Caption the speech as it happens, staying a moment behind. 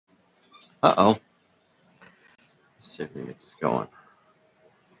Uh-oh. Let's see if we can get this going.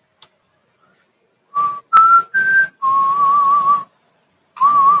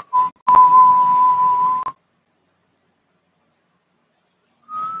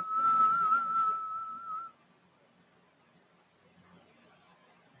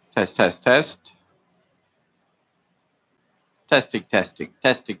 Test, test, test. Testing, testing,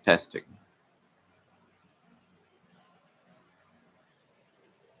 testing, testing.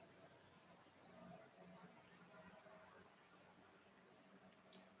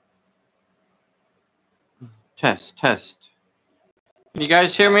 Test, test. Can you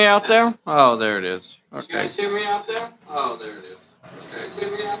guys hear me out there? Oh, there it is. Okay. Can you guys hear me out there? Oh, there it is. Can you guys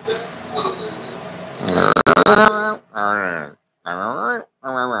hear me out there? Oh, there it is.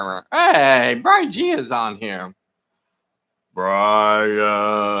 Hey, Brian G is on here.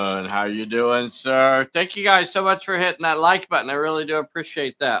 Brian, how you doing, sir? Thank you guys so much for hitting that like button. I really do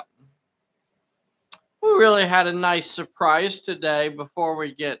appreciate that. We really had a nice surprise today before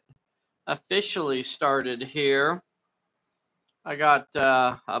we get officially started here. I got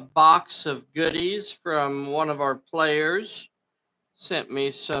a box of goodies from one of our players. Sent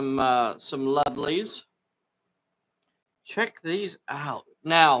me some lovelies. Check these out.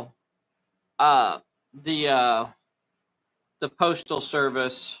 Now, the Postal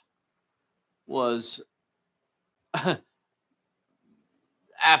Service was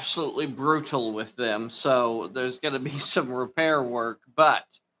absolutely brutal with them, so there's going to be some repair work, but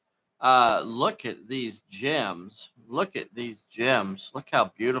look at these gems. Look at these gems. Look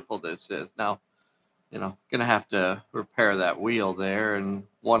how beautiful this is. Now, you know, going to have to repair that wheel there and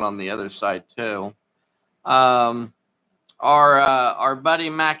one on the other side too. Our buddy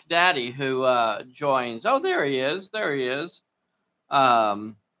Mac Daddy who joins. Oh, there he is. There he is.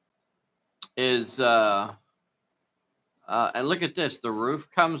 And look at this. The roof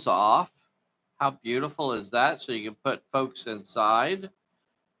comes off. How beautiful is that? So you can put folks inside.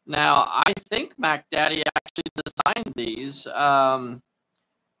 Now, I think Mac Daddy actually designed these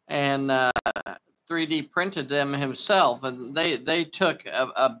and 3D printed them himself, and they took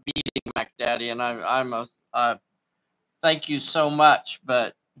a beating, Mac Daddy, and I'm thank you so much.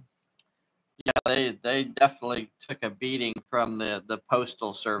 But yeah, they definitely took a beating from the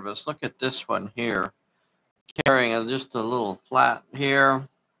Postal Service. Look at this one here, carrying just a little flat here,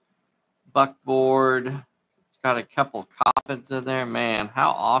 buckboard. Got a couple coffins in there. Man,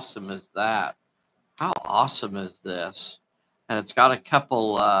 how awesome is that? How awesome is this? And it's got a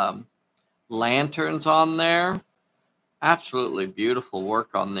couple lanterns on there. Absolutely beautiful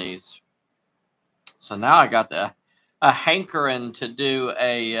work on these. So now I got a hankering to do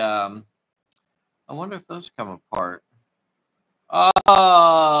a... I wonder if those come apart.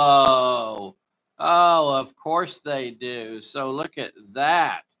 Oh, of course they do. So look at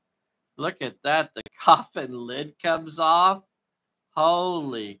that. Look at that. The coffin lid comes off.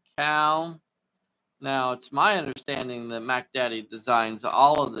 Holy cow. Now, it's my understanding that Mac Daddy designs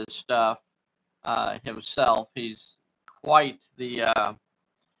all of this stuff himself. He's quite the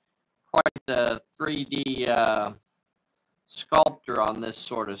 3D sculptor on this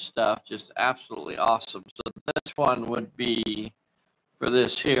sort of stuff. Just absolutely awesome. So this one would be for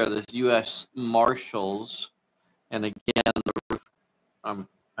this here, this U.S. Marshals. And again, the roof, I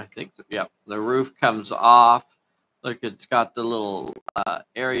think, yeah, the roof comes off. Look, it's got the little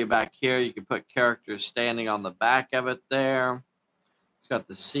area back here. You can put characters standing on the back of it there. It's got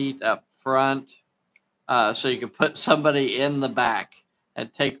the seat up front. So you can put somebody in the back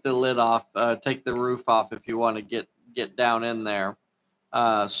and take the lid off, take the roof off if you want to get down in there.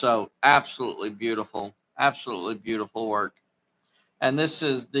 So absolutely beautiful work. And this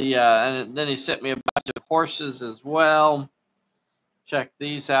is the, and then he sent me a bunch of horses as well. Check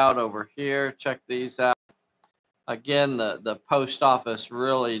these out over here. Check these out. Again, the post office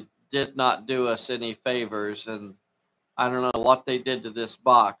really did not do us any favors, and I don't know what they did to this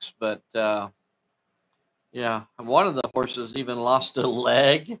box, but yeah, one of the horses even lost a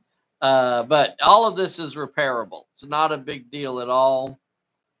leg. But all of this is repairable. It's not a big deal at all.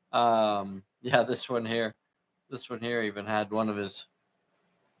 Yeah, this one here even had one of his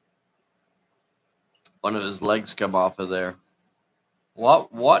legs come off of there.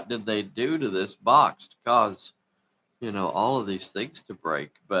 What did they do to this box to cause, you know, all of these things to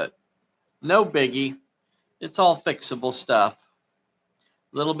break? But no biggie. It's all fixable stuff.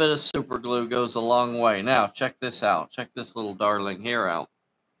 A little bit of super glue goes a long way. Now, check this out. Check this little darling here out.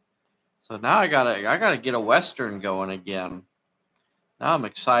 So now I gotta get a Western going again. Now I'm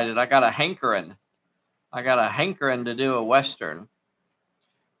excited. I got a hankering to do a Western.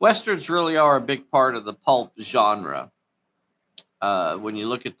 Westerns really are a big part of the pulp genre. when you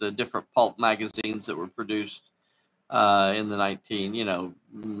look at the different pulp magazines that were produced in the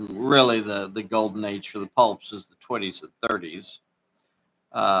really the golden age for the pulps is the 20s and 30s.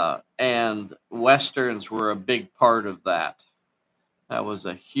 And Westerns were a big part of that. That was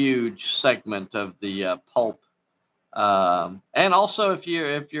a huge segment of the pulp. And also, if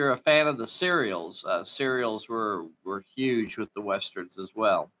you're a fan of the cereals, cereals were huge with the Westerns as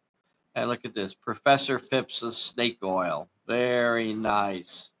well. And look at this, Professor Phipps's snake oil. Very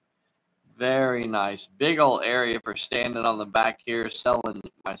nice. Very nice. Big old area for standing on the back here selling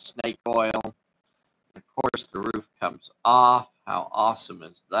my snake oil. Of course, the roof comes off. How awesome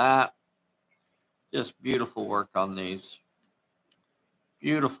is that? Just beautiful work on these.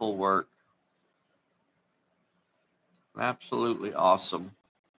 Beautiful work. Absolutely awesome.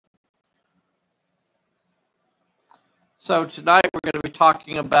 So tonight we're going to be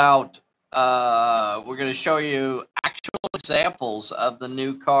talking about, we're going to show you actual examples of the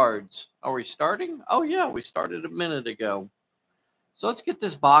new cards. Are we starting? Oh yeah, we started a minute ago. So let's get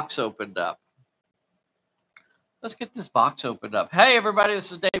this box opened up. Let's get this box opened up. Hey everybody,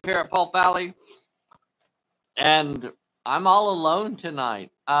 this is Dave here at Pulp Alley. And I'm all alone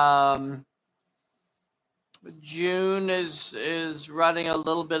tonight. June is running a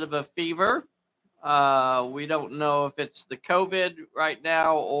little bit of a fever. We don't know if it's the COVID right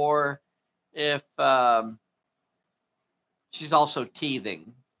now or if she's also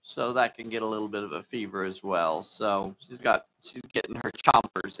teething. So that can get a little bit of a fever as well. So she's getting her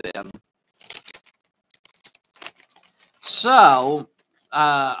chompers in. So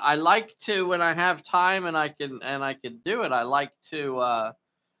I like to, when I have time and I can do it, I like to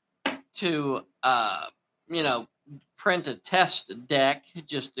print a test deck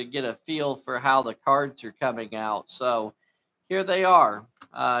just to get a feel for how the cards are coming out. So here they are.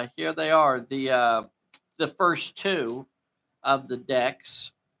 Here they are, the first two of the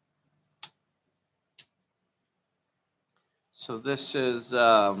decks. So this is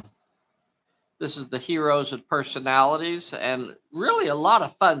the heroes and personalities, and really a lot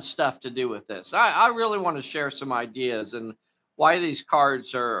of fun stuff to do with this. I really want to share some ideas and why these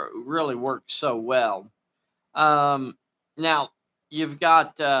cards really work so well. Now you've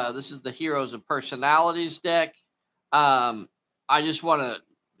got, this is the heroes and personalities deck. I just want to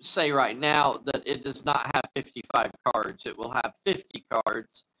say right now that it does not have 55 cards. It will have 50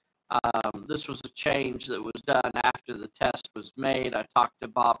 cards. This was a change that was done after the test was made. I talked to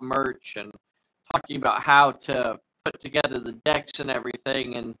Bob Murch and talking about how to put together the decks and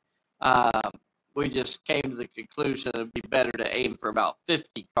everything. And, we just came to the conclusion it'd be better to aim for about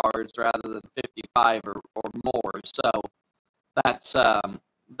 50 cards rather than 55 or more. So that's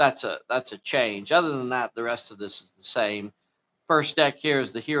a change. Other than that, the rest of this is the same. First deck here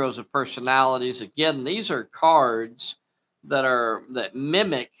is the heroes of personalities. Again, these are cards that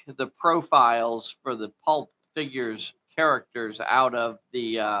mimic the profiles for the pulp figures characters out of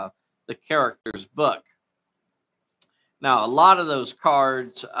the characters book. Now, a lot of those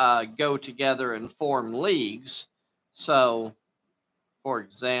cards go together and form leagues. So, for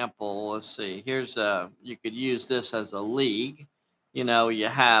example, let's see. Here's you could use this as a league. You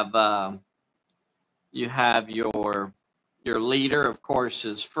have your leader, of course,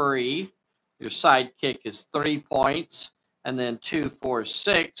 is free. Your sidekick is 3 points, and then 2, 4,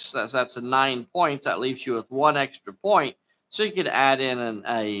 6. That's a 9 points. That leaves you with 1 extra point. So you could add in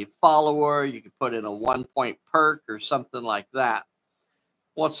a follower, you could put in a 1-point perk or something like that.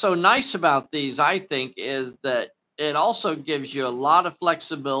 What's so nice about these, I think, is that it also gives you a lot of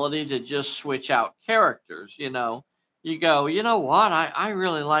flexibility to just switch out characters. You go, you know what? I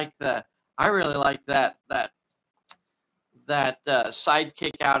really like that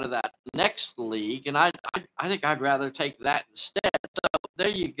sidekick out of that next league, and I think I'd rather take that instead. So there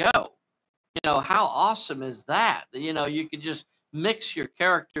you go. How awesome is that? You can just mix your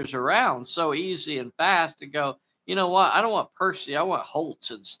characters around so easy and fast and go, you know what? I don't want Percy. I want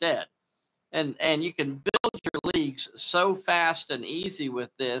Holtz instead. And you can build your leagues so fast and easy with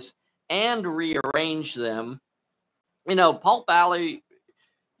this and rearrange them. Pulp Alley,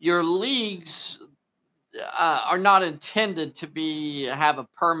 your leagues are not intended to have a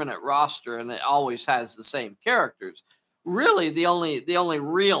permanent roster and it always has the same characters. Really, the only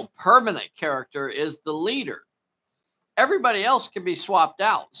real permanent character is the leader. Everybody else can be swapped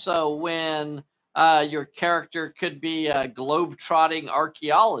out. So when your character could be a globe-trotting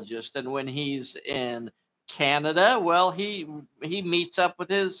archaeologist, and when he's in Canada, well, he meets up with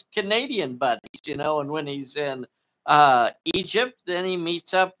his Canadian buddies, and when he's in Egypt, then he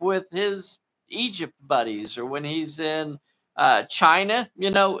meets up with his Egypt buddies, or when he's in China,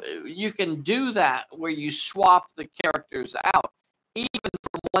 you can do that where you swap the characters out. even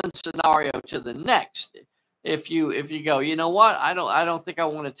from one scenario to the next. If you go, you know what, I don't think I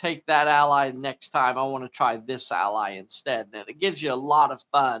want to take that ally next time. I want to try this ally instead. And it gives you a lot of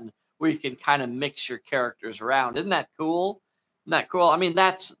fun where you can kind of mix your characters around. Isn't that cool? Isn't that cool? I mean,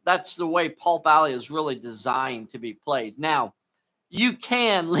 that's the way Pulp Alley is really designed to be played. Now, you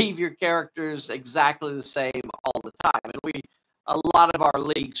can leave your characters exactly the same all the time, and a lot of our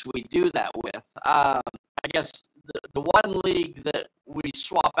leagues we do that with. I guess the one league that we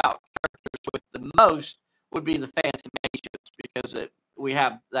swap out characters with the most would be the Phantom Agents, because we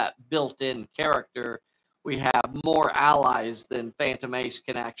have that built-in character. We have more allies than Phantom Ace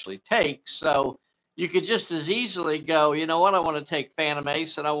can actually take, so you could just as easily go, you know what, I want to take Phantom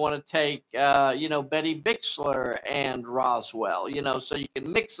Ace and I want to take, Betty Bixler and Roswell, so you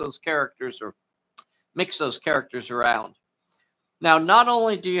can mix those characters around. Now, not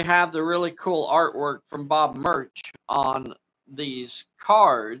only do you have the really cool artwork from Bob Murch on these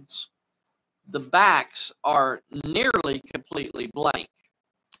cards, the backs are nearly completely blank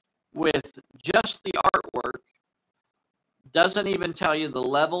with just the artwork. Doesn't even tell you the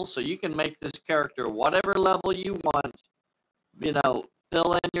level, so you can make this character whatever level you want,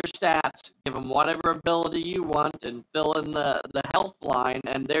 fill in your stats, give them whatever ability you want, and fill in the health line,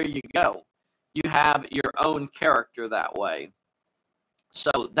 and there you go. You have your own character that way.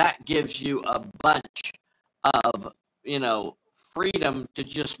 So that gives you a bunch of, freedom to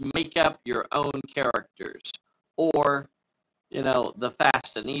just make up your own characters. Or, the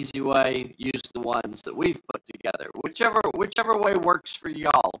fast and easy way, use the ones that we've put together. Whichever way works for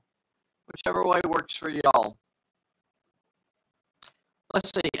y'all. Whichever way works for y'all.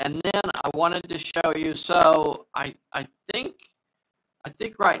 Let's see, and then I wanted to show you, so I think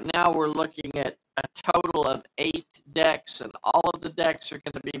right now we're looking at a total of 8 decks, and all of the decks are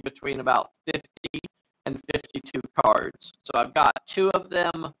going to be between about 50 and 52 cards. So I've got 2 of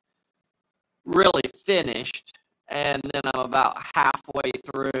them really finished, and then I'm about halfway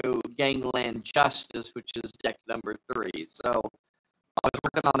through Gangland Justice, which is deck number 3. So I was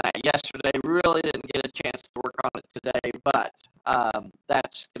working on that yesterday. Really didn't get a chance to work on it today, but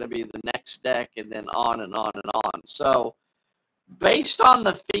that's going to be the next deck, and then on and on and on. So based on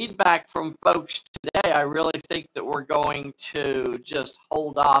the feedback from folks today, I really think that we're going to just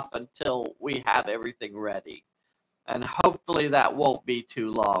hold off until we have everything ready. And hopefully that won't be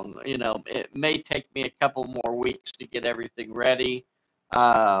too long. It may take me a couple more weeks to get everything ready.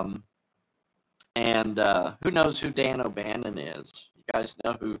 And who knows who Dan O'Bannon is? You guys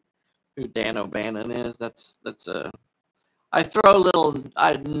know who Dan O'Bannon is? I throw little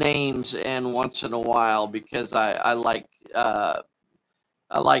names in once in a while because I like to,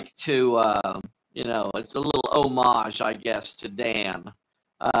 it's a little homage, I guess, to Dan.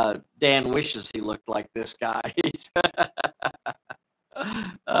 Dan wishes he looked like this guy.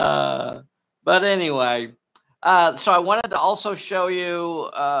 But anyway, so I wanted to also show you.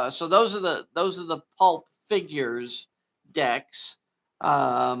 So those are the Pulp Figures decks.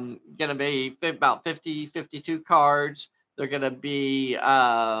 Going to be about 52 cards. They're going to be,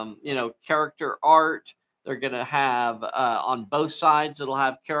 character art. They're going to have, on both sides, it'll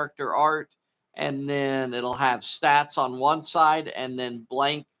have character art, and then it'll have stats on one side, and then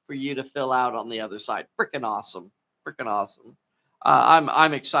blank for you to fill out on the other side. Freaking awesome. Freaking awesome.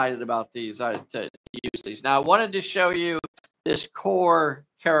 I'm excited about these, to use these. Now, I wanted to show you this core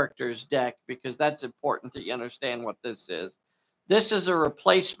characters deck because that's important that you understand what this is. This is a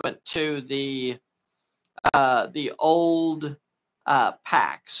replacement to the old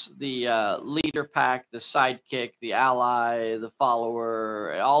packs, the leader pack, the sidekick, the ally, the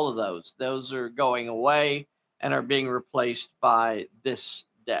follower, all of those. Those are going away and are being replaced by this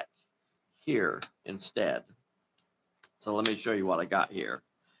deck here instead. So let me show you what I got here.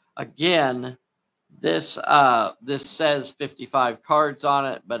 Again, this says 55 cards on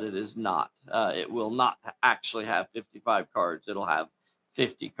it, but it is not. It will not actually have 55 cards. It'll have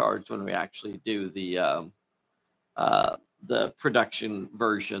 50 cards when we actually do the production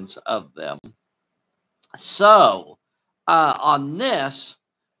versions of them. So on this,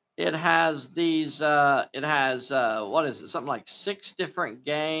 it has these. It has what is it? Something like 6 different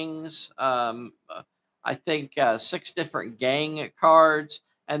gangs. I think 6 different gang cards,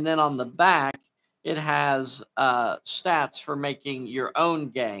 and then on the back it has stats for making your own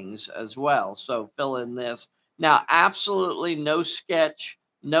gangs as well. So fill in this. Now, absolutely no sketch,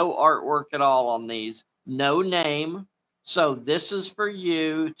 no artwork at all on these. No name. So this is for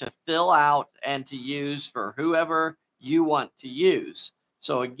you to fill out and to use for whoever you want to use.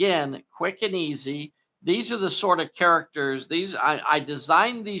 So again, quick and easy. These are the sort of characters. I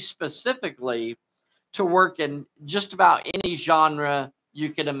designed these specifically to work in just about any genre you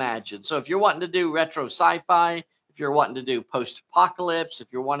can imagine. So if you're wanting to do retro sci-fi, if you're wanting to do post-apocalypse,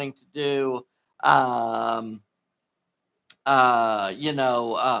 if you're wanting to do,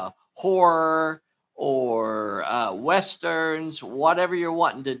 horror or westerns, whatever you're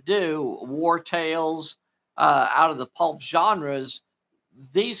wanting to do, war tales out of the pulp genres,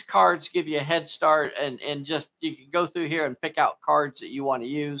 these cards give you a head start, and just you can go through here and pick out cards that you want to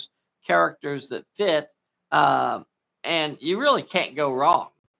use, characters that fit, and you really can't go wrong.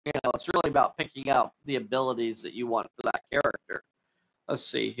 It's really about picking out the abilities that you want for that character. Let's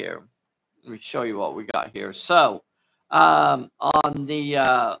see here. Let me show you what we got here. So on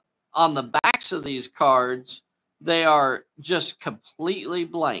the backs of these cards, they are just completely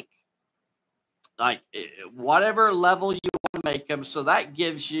blank. Like whatever level you want to make them. So that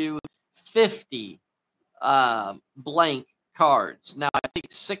gives you 50 blank cards. Now, I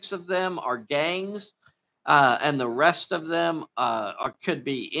think 6 of them are gangs, and the rest of them could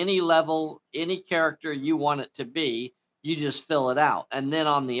be any level, any character you want it to be. You just fill it out. And then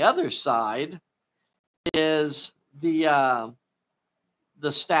on the other side is the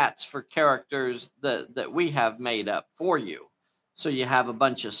stats for characters that we have made up for you. So you have a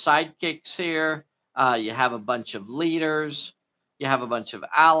bunch of sidekicks here. You have a bunch of leaders. You have a bunch of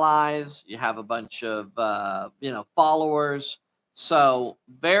allies. You have a bunch of, followers. So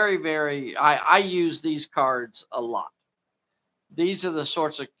very, very, I use these cards a lot. These are the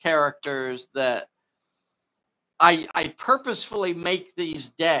sorts of characters that I purposefully make these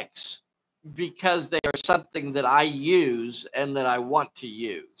decks because they are something that I use and that I want to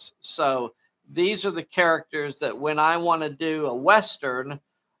use. So these are the characters that when I want to do a Western,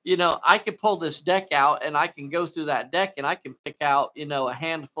 I can pull this deck out and I can go through that deck and I can pick out, a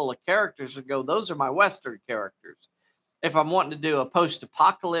handful of characters and go, those are my Western characters. If I'm wanting to do a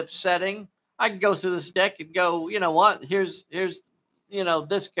post-apocalypse setting, I can go through this deck and go, you know what, here's this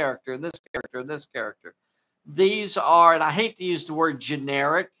character and this character and this character. These are, and I hate to use the word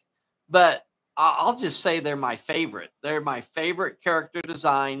generic, but I'll just say they're my favorite. They're my favorite character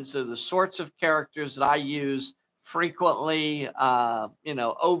designs. They're the sorts of characters that I use frequently,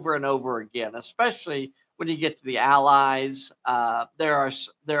 over and over again, especially when you get to the allies. There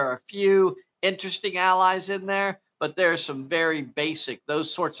are a few interesting allies in there, but there are some very basic,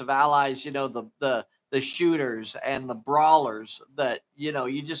 those sorts of allies, the shooters and the brawlers that,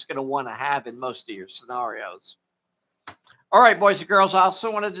 you're just going to want to have in most of your scenarios. All right, boys and girls, I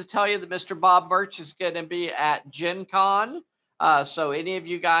also wanted to tell you that Mr. Bob Birch is going to be at Gen Con. So any of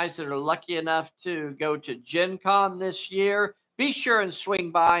you guys that are lucky enough to go to Gen Con this year, be sure and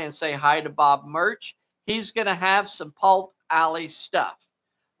swing by and say hi to Bob Birch. He's going to have some Pulp Alley stuff.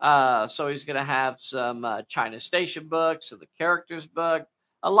 So he's going to have some China Station books and the characters book,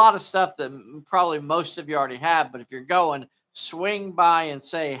 a lot of stuff that probably most of you already have. But if you're going, swing by and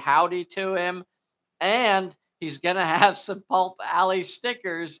say howdy to him. And he's going to have some Pulp Alley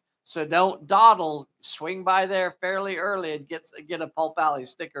stickers. So don't dawdle. Swing by there fairly early and get a Pulp Alley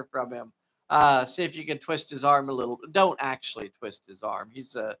sticker from him. See if you can twist his arm a little. Don't actually twist his arm.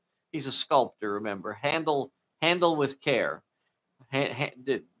 He's a sculptor, remember. Handle with care.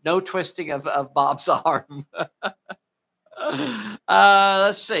 No twisting of Bob's arm.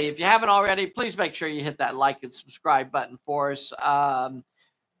 Let's see. If you haven't already, please make sure you hit that like and subscribe button for us. And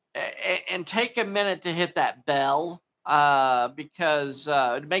take a minute to hit that bell because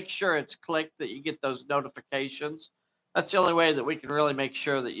make sure it's clicked that you get those notifications. That's the only way that we can really make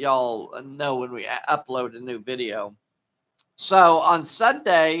sure that y'all know when we upload a new video. So on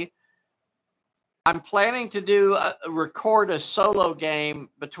Sunday, I'm planning to record a solo game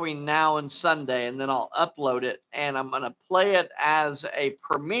between now and Sunday, and then I'll upload it, and I'm going to play it as a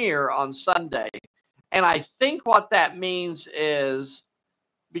premiere on Sunday. And I think what that means is,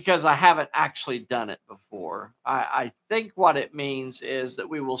 because I haven't actually done it before, I think what it means is that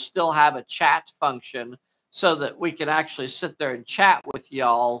we will still have a chat function so that we can actually sit there and chat with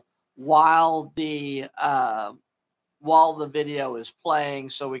y'all while the video is playing,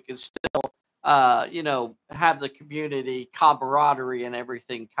 so we can still have the community camaraderie and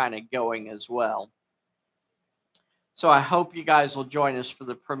everything kind of going as well. So I hope you guys will join us for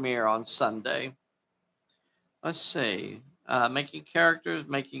the premiere on Sunday. Let's see. Making characters,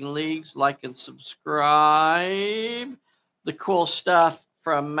 making leagues, like and subscribe. The cool stuff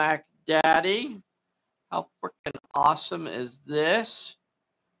from Mac Daddy. How freaking awesome is this?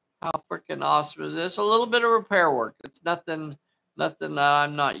 How freaking awesome is this? A little bit of repair work. It's nothing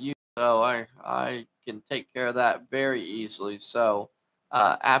I'm not used to. So I can take care of that very easily. So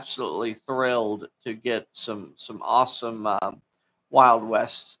absolutely thrilled to get some awesome Wild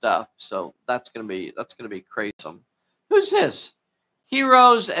West stuff. So that's gonna be crazy. Who's this?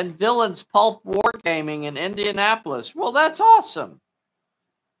 Heroes and Villains Pulp Wargaming in Indianapolis. Well, that's awesome.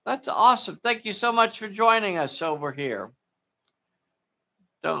 That's awesome. Thank you so much for joining us over here.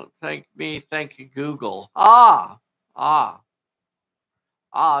 Don't thank me, thank you, Google. The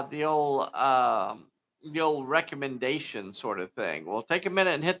old recommendation sort of thing. Well, take a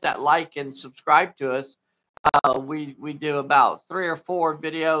minute and hit that like and subscribe to us. We do about 3 or 4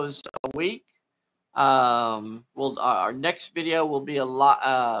 videos a week. Our next video will be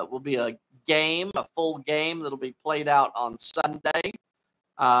a game, a full game that'll be played out on Sunday.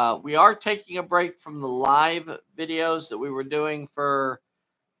 We are taking a break from the live videos that we were doing for,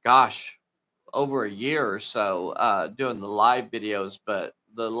 gosh, over a year or so, doing the live videos, but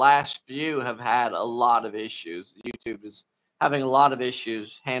the last few have had a lot of issues. YouTube is having a lot of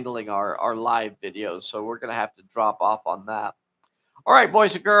issues handling our live videos, so we're going to have to drop off on that. All right,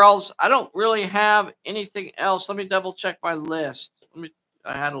 boys and girls, I don't really have anything else. Let me double check my list.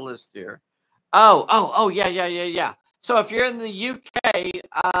 I had a list here. Yeah. So if you're in the UK,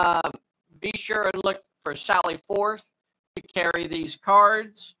 be sure and look for Sally Forth to carry these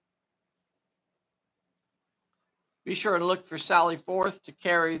cards. Be sure to look for Sally Forth to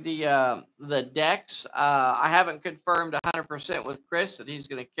carry the decks. I haven't confirmed 100% with Chris that he's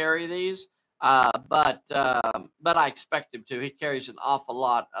going to carry these, but I expect him to. He carries an awful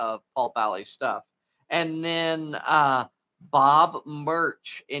lot of Pulp Alley stuff. And then Bob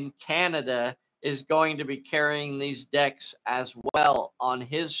Merch in Canada is going to be carrying these decks as well on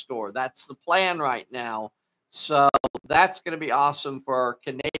his store. That's the plan right now. So that's going to be awesome for our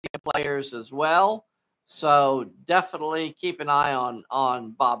Canadian players as well. So definitely keep an eye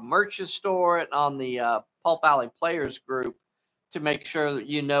on Bob Merch's store and on the Pulp Alley Players group to make sure that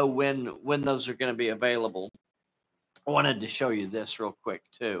you know when those are going to be available. I wanted to show you this real quick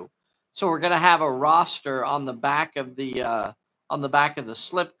too. So we're going to have a roster on the back of the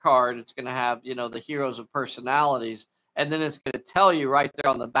slip card. It's going to have, you know, the heroes and personalities, and then it's going to tell you right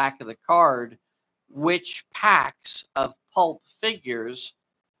there on the back of the card which packs of Pulp figures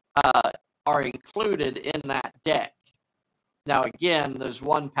are included in that deck. Now, again, there's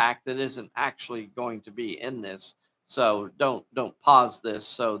one pack that isn't actually going to be in this, so don't pause this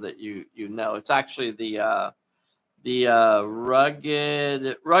so that you know. It's actually the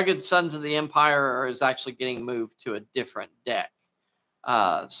rugged Sons of the Empire is actually getting moved to a different deck.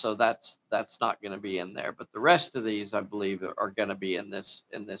 So that's not going to be in there, but the rest of these, I believe, are going to be in this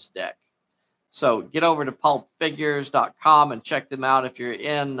deck. So get over to pulpfigures.com and check them out. If you're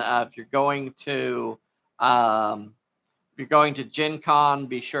going to Gen Con,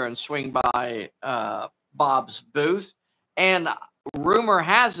 be sure and swing by Bob's booth. And rumor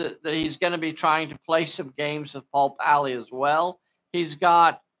has it that he's going to be trying to play some games of Pulp Alley as well. He's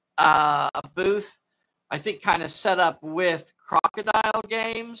got a booth, I think, kind of set up with Crocodile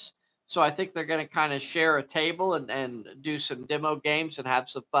Games. So I think they're going to kind of share a table and do some demo games and have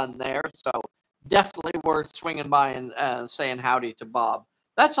some fun there. So definitely worth swinging by and saying howdy to Bob.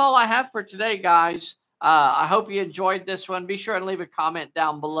 That's all I have for today, guys. I hope you enjoyed this one. Be sure and leave a comment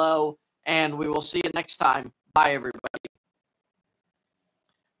down below, and we will see you next time. Bye, everybody.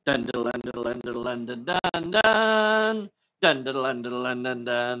 Dun dun dun dun dun dun dun dun. Dun dun dun dun dun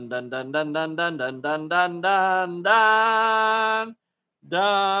dun dun dun dun dun dun dun dun dun dun dun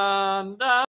dun.